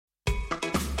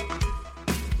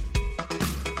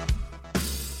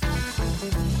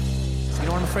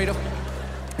afraid of?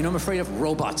 You know I'm afraid of?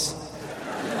 Robots.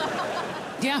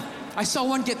 Yeah, I saw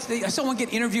one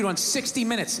get interviewed on 60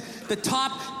 Minutes, the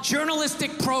top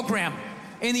journalistic program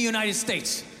in the United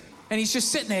States. And he's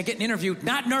just sitting there getting interviewed,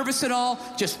 not nervous at all,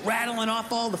 just rattling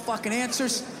off all the fucking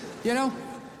answers, you know?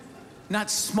 Not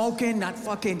smoking, not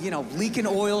fucking, leaking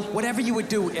oil, whatever you would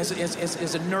do as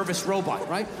a nervous robot,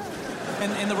 right?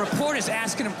 And the reporter's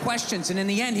asking him questions, and in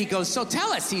the end he goes, so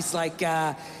tell us. He's like,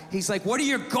 what are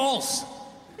your goals?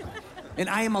 And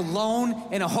I am alone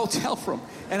in a hotel room,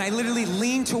 and I literally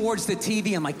lean towards the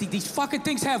TV. I'm like, these fucking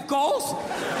things have goals?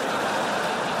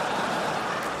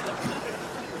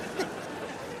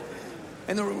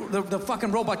 And the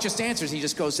fucking robot just answers. He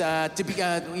just goes,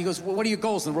 he goes, well, what are your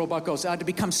goals? And the robot goes, to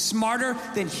become smarter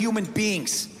than human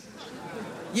beings.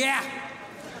 Yeah.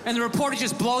 And the reporter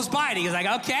just blows by it. He's like,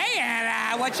 okay,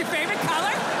 and what's your favorite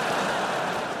color?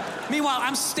 Meanwhile,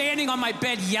 I'm standing on my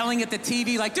bed yelling at the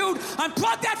TV like, dude,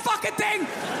 unplug that fucking thing.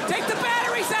 Take the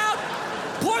batteries out.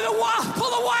 Pull the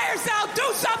wires out. Do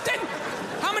something.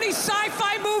 How many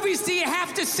sci-fi movies do you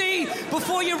have to see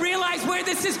before you realize where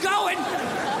this is going?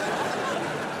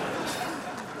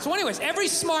 So anyways, every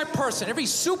smart person, every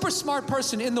super smart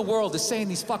person in the world is saying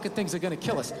these fucking things are gonna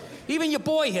kill us. Even your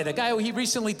boy here, the guy he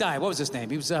recently died. What was his name?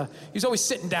 He was always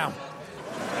sitting down.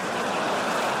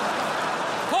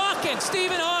 Hawkins,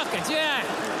 Stephen Hawkins, yeah.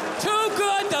 Too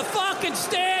good to fucking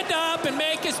stand up and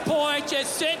make his point,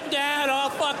 just sitting down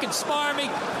all fucking smarmy.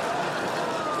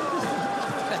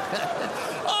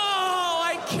 Oh,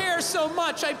 I care so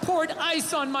much. I poured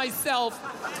ice on myself.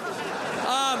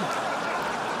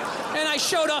 And I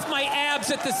showed off my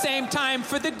abs at the same time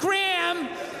for the gram.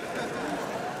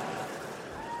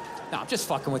 No, I'm just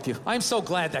fucking with you. I'm so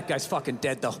glad that guy's fucking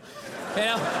dead, though. You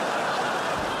know?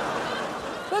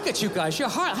 Look at you guys. Your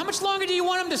heart. How much longer do you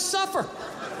want him to suffer?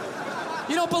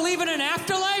 You don't believe in an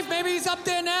afterlife? Maybe he's up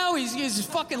there now. His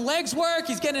fucking legs work.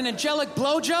 He's getting an angelic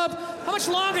blowjob. How much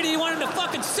longer do you want him to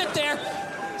fucking sit there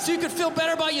so you could feel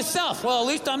better about yourself? Well, at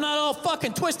least I'm not all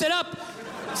fucking twisted up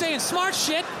saying smart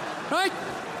shit, right?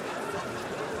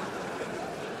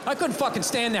 I couldn't fucking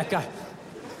stand that guy.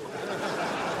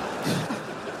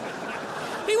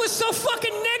 He was so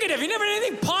fucking negative. He never had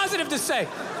anything positive to say.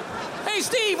 Hey,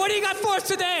 Steve, what do you got for us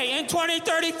today? In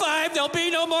 2035, there'll be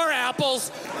no more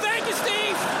apples. Thank you,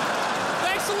 Steve.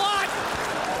 Thanks a lot.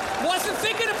 Wasn't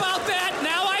thinking about that.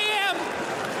 Now I am.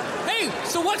 Hey,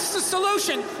 so what's the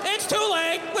solution? It's too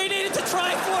late. We needed to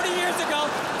try 40 years ago.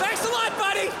 Thanks a lot,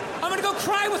 buddy. I'm gonna go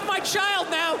cry with my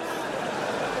child now.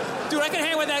 Dude, I could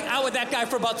hang out with that guy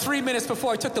for about 3 minutes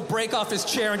before I took the brake off his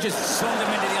chair and just swung him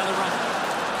into the other room.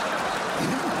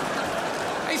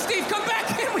 Hey, Steve, come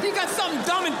back in when you got something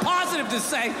dumb and positive to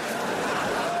say.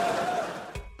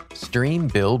 Stream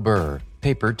Bill Burr,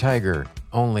 Paper Tiger,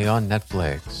 only on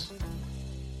Netflix.